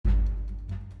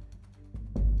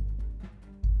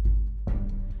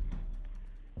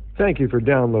Thank you for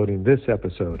downloading this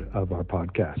episode of our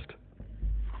podcast.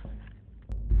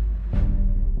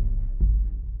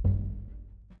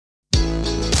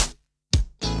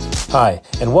 Hi,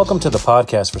 and welcome to the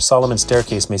podcast for Solomon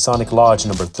Staircase Masonic Lodge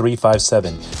number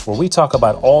 357, where we talk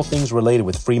about all things related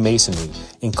with Freemasonry,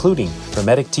 including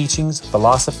Hermetic teachings,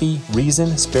 philosophy,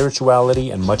 reason,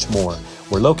 spirituality, and much more.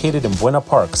 We're located in Buena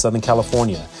Park, Southern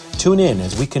California. Tune in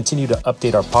as we continue to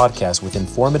update our podcast with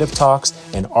informative talks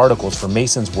and articles for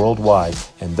Masons worldwide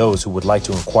and those who would like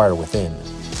to inquire within.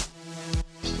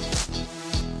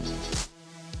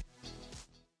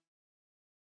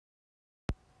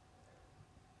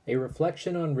 A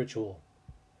reflection on ritual.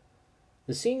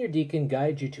 The senior deacon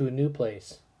guides you to a new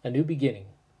place, a new beginning,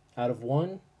 out of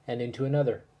one and into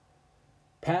another.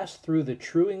 Pass through the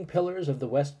truing pillars of the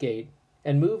west gate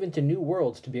and move into new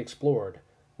worlds to be explored,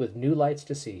 with new lights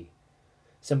to see.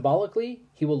 Symbolically,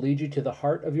 he will lead you to the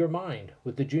heart of your mind,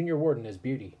 with the junior warden as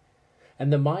beauty,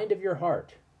 and the mind of your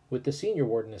heart, with the senior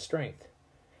warden as strength,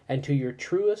 and to your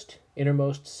truest,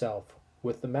 innermost self,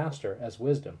 with the master as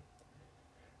wisdom.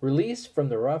 Release from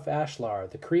the rough ashlar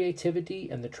the creativity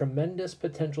and the tremendous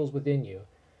potentials within you,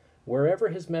 wherever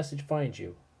his message finds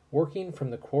you, working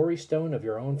from the quarry stone of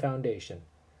your own foundation.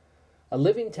 A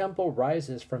living temple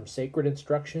rises from sacred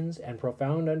instructions and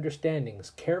profound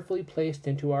understandings carefully placed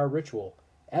into our ritual,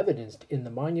 evidenced in the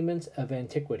monuments of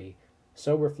antiquity,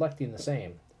 so reflecting the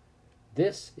same.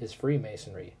 This is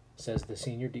Freemasonry, says the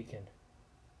senior deacon.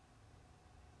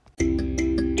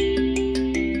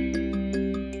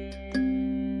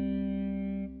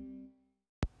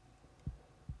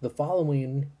 The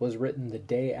following was written the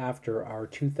day after our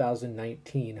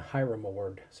 2019 Hiram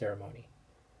Award ceremony.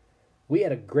 We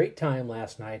had a great time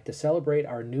last night to celebrate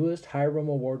our newest Hiram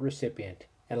Award recipient,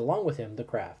 and along with him, the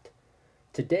craft.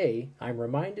 Today, I'm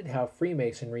reminded how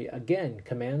Freemasonry again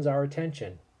commands our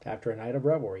attention after a night of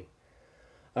revelry.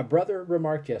 A brother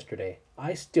remarked yesterday,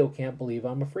 "I still can't believe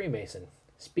I'm a Freemason,"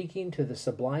 speaking to the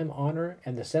sublime honor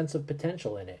and the sense of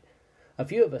potential in it. A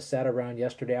few of us sat around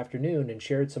yesterday afternoon and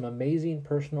shared some amazing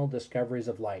personal discoveries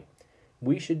of light.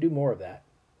 We should do more of that.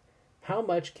 How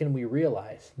much can we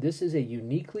realize this is a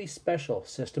uniquely special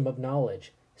system of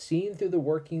knowledge, seen through the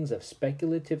workings of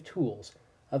speculative tools,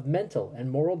 of mental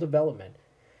and moral development,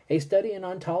 a study in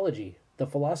ontology, the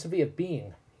philosophy of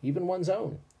being, even one's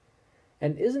own?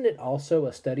 And isn't it also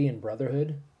a study in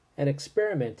brotherhood, an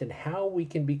experiment in how we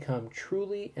can become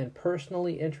truly and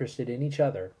personally interested in each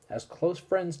other, as close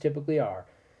friends typically are,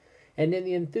 and in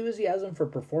the enthusiasm for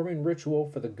performing ritual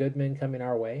for the good men coming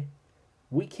our way?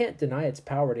 We can't deny its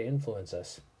power to influence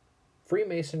us.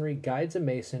 Freemasonry guides a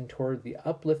Mason toward the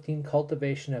uplifting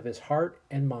cultivation of his heart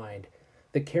and mind,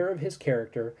 the care of his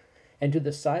character, and to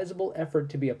the sizable effort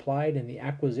to be applied in the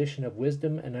acquisition of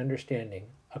wisdom and understanding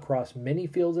across many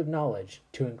fields of knowledge,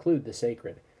 to include the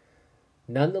sacred.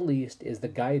 None the least is the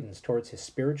guidance towards his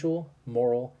spiritual,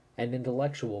 moral, and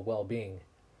intellectual well-being.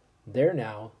 There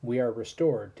now we are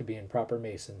restored to being proper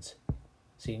Masons.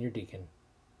 Senior Deacon.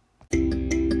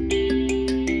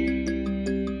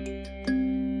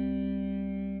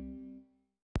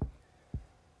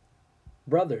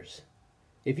 Brothers,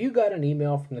 if you got an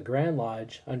email from the Grand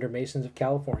Lodge under Masons of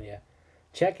California,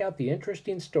 check out the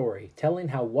interesting story telling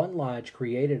how one lodge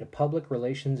created a public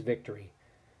relations victory.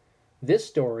 This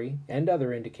story, and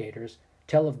other indicators,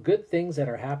 tell of good things that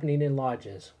are happening in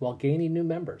lodges while gaining new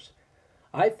members.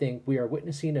 I think we are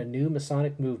witnessing a new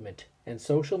Masonic movement, and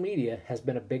social media has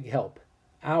been a big help.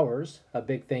 Ours, a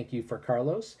big thank you for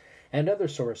Carlos, and other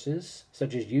sources,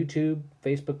 such as YouTube,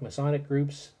 Facebook Masonic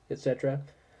groups, etc.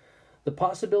 The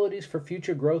possibilities for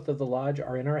future growth of the lodge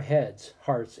are in our heads,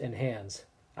 hearts, and hands.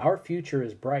 Our future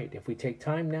is bright if we take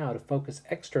time now to focus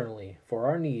externally for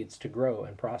our needs to grow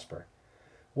and prosper.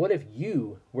 What if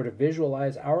you were to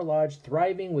visualize our lodge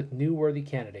thriving with new worthy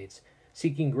candidates,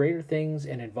 seeking greater things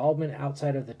and involvement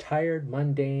outside of the tired,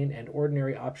 mundane, and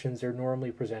ordinary options they're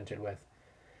normally presented with?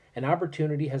 An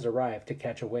opportunity has arrived to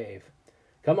catch a wave.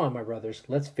 Come on, my brothers,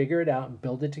 let's figure it out and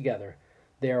build it together.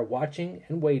 They are watching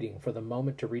and waiting for the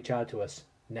moment to reach out to us.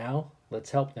 Now,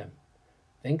 let's help them.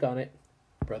 Think on it.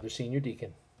 Brother Senior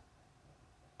Deacon.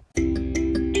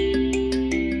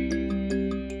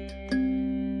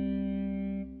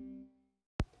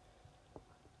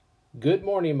 Good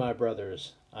morning, my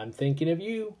brothers. I'm thinking of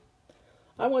you.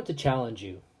 I want to challenge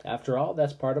you. After all,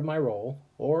 that's part of my role,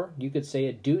 or you could say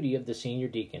a duty of the senior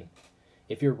deacon.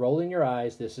 If you're rolling your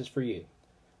eyes, this is for you.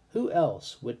 Who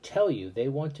else would tell you they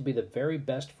want to be the very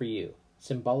best for you,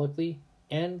 symbolically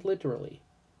and literally?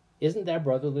 Isn't that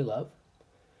brotherly love?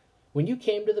 When you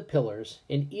came to the pillars,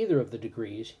 in either of the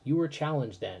degrees, you were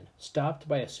challenged then, stopped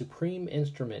by a supreme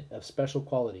instrument of special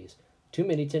qualities, too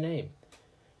many to name.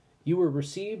 You were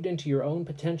received into your own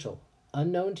potential,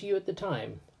 unknown to you at the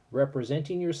time,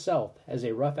 representing yourself as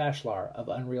a rough ashlar of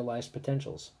unrealized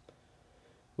potentials.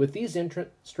 With these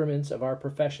instruments of our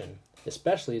profession,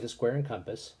 especially the square and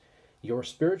compass, your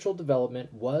spiritual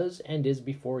development was and is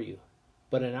before you.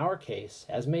 But in our case,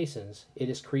 as Masons, it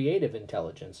is creative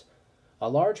intelligence, a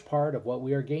large part of what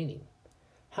we are gaining.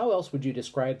 How else would you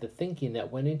describe the thinking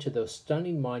that went into those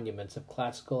stunning monuments of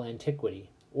classical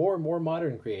antiquity, or more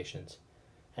modern creations?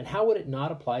 And how would it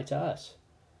not apply to us?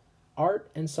 Art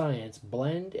and science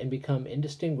blend and become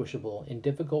indistinguishable in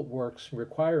difficult works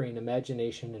requiring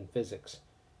imagination and physics.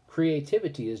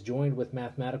 Creativity is joined with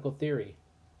mathematical theory.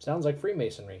 Sounds like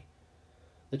Freemasonry.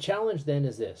 The challenge then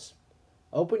is this: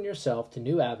 open yourself to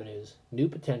new avenues, new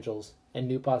potentials, and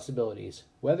new possibilities,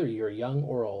 whether you're young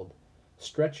or old.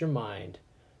 Stretch your mind.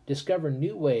 Discover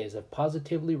new ways of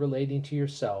positively relating to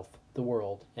yourself, the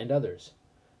world, and others.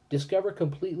 Discover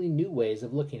completely new ways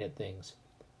of looking at things.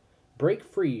 Break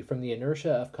free from the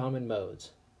inertia of common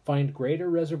modes. Find greater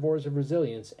reservoirs of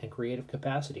resilience and creative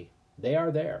capacity. They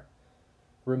are there.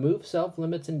 Remove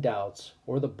self-limits and doubts,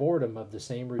 or the boredom of the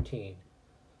same routine.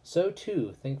 So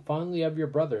too, think fondly of your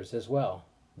brothers as well.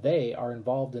 They are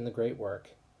involved in the great work.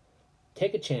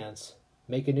 Take a chance,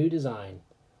 make a new design,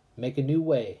 make a new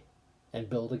way, and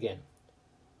build again.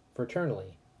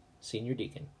 Fraternally, Senior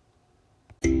Deacon.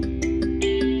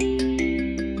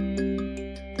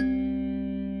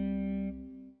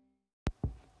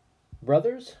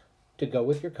 Brothers, to go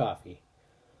with your coffee.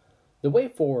 The way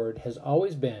forward has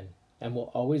always been, and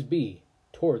will always be,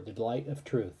 toward the light of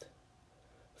truth.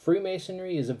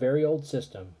 Freemasonry is a very old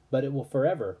system, but it will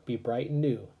forever be bright and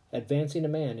new, advancing a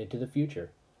man into the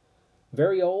future.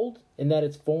 Very old in that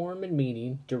its form and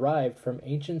meaning derived from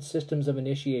ancient systems of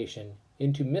initiation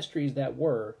into mysteries that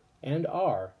were, and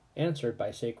are, answered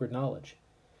by sacred knowledge.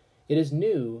 It is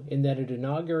new in that it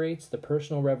inaugurates the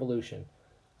personal revolution,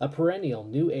 a perennial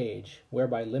new age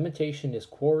whereby limitation is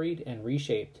quarried and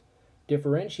reshaped,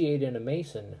 differentiating a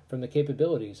Mason from the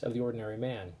capabilities of the ordinary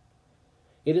man.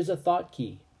 It is a thought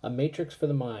key, a matrix for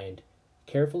the mind,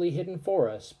 carefully hidden for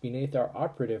us beneath our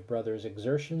operative brothers'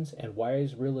 exertions and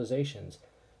wise realizations,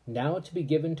 now to be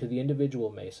given to the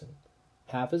individual Mason.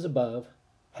 Half is above,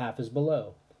 half is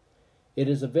below. It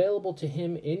is available to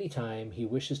him any time he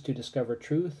wishes to discover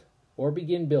truth or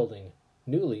begin building,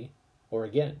 newly or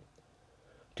again.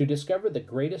 To discover the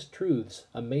greatest truths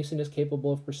a Mason is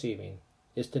capable of perceiving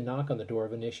is to knock on the door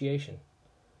of initiation.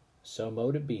 So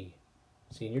mote it be,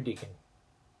 Senior Deacon.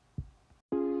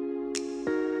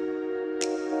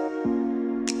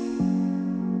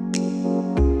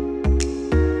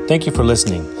 Thank you for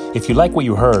listening. If you like what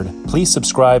you heard, please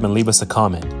subscribe and leave us a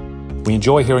comment. We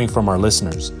enjoy hearing from our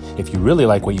listeners. If you really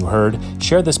like what you heard,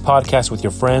 share this podcast with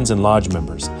your friends and lodge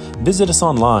members. Visit us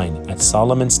online at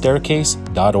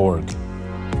solomonstaircase.org.